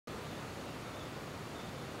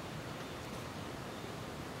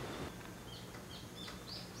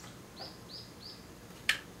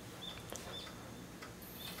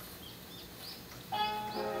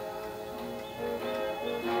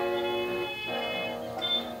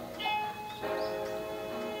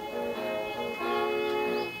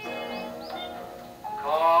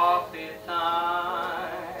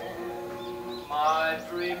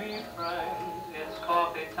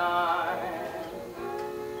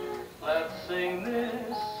sing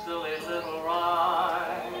this silly little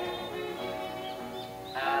rhyme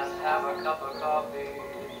and have a cup of coffee.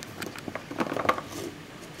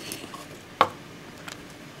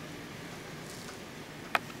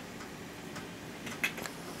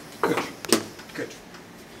 Good.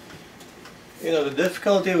 You know, the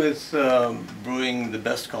difficulty with brewing the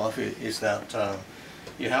best coffee is that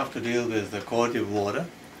you have to deal with the quality of water,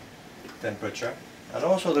 temperature, and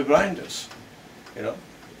also the grinders. You know,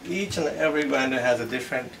 each and every grinder has a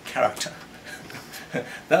different character.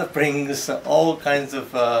 That brings all kinds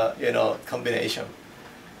of you know, combination,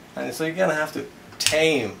 and so you're gonna have to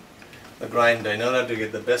tame the grinder in order to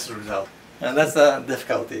get the best result, and that's the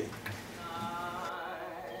difficulty.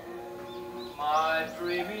 My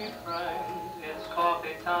dreamy friend, it's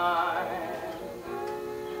coffee time.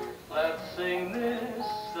 Let's sing this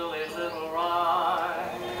silly little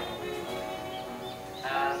rhyme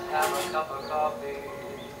and have a cup of coffee.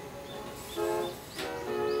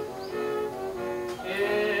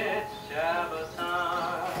 It's Jabba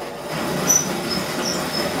time.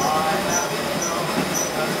 My happy soul has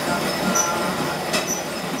come time.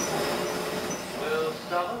 We'll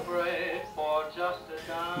celebrate for just a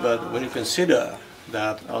dime. But when you consider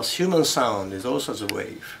that our human sound is also a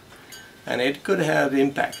wave, and it could have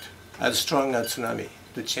impact as strong as tsunami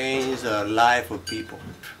to change the life of people,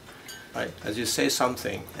 right? As you say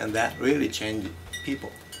something, and that really changes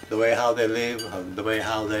people, the way how they live, the way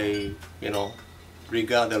how they, you know,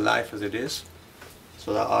 regard their life as it is.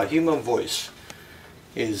 So that our human voice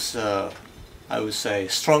is, I would say,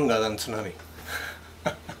 stronger than tsunami,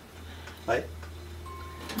 right?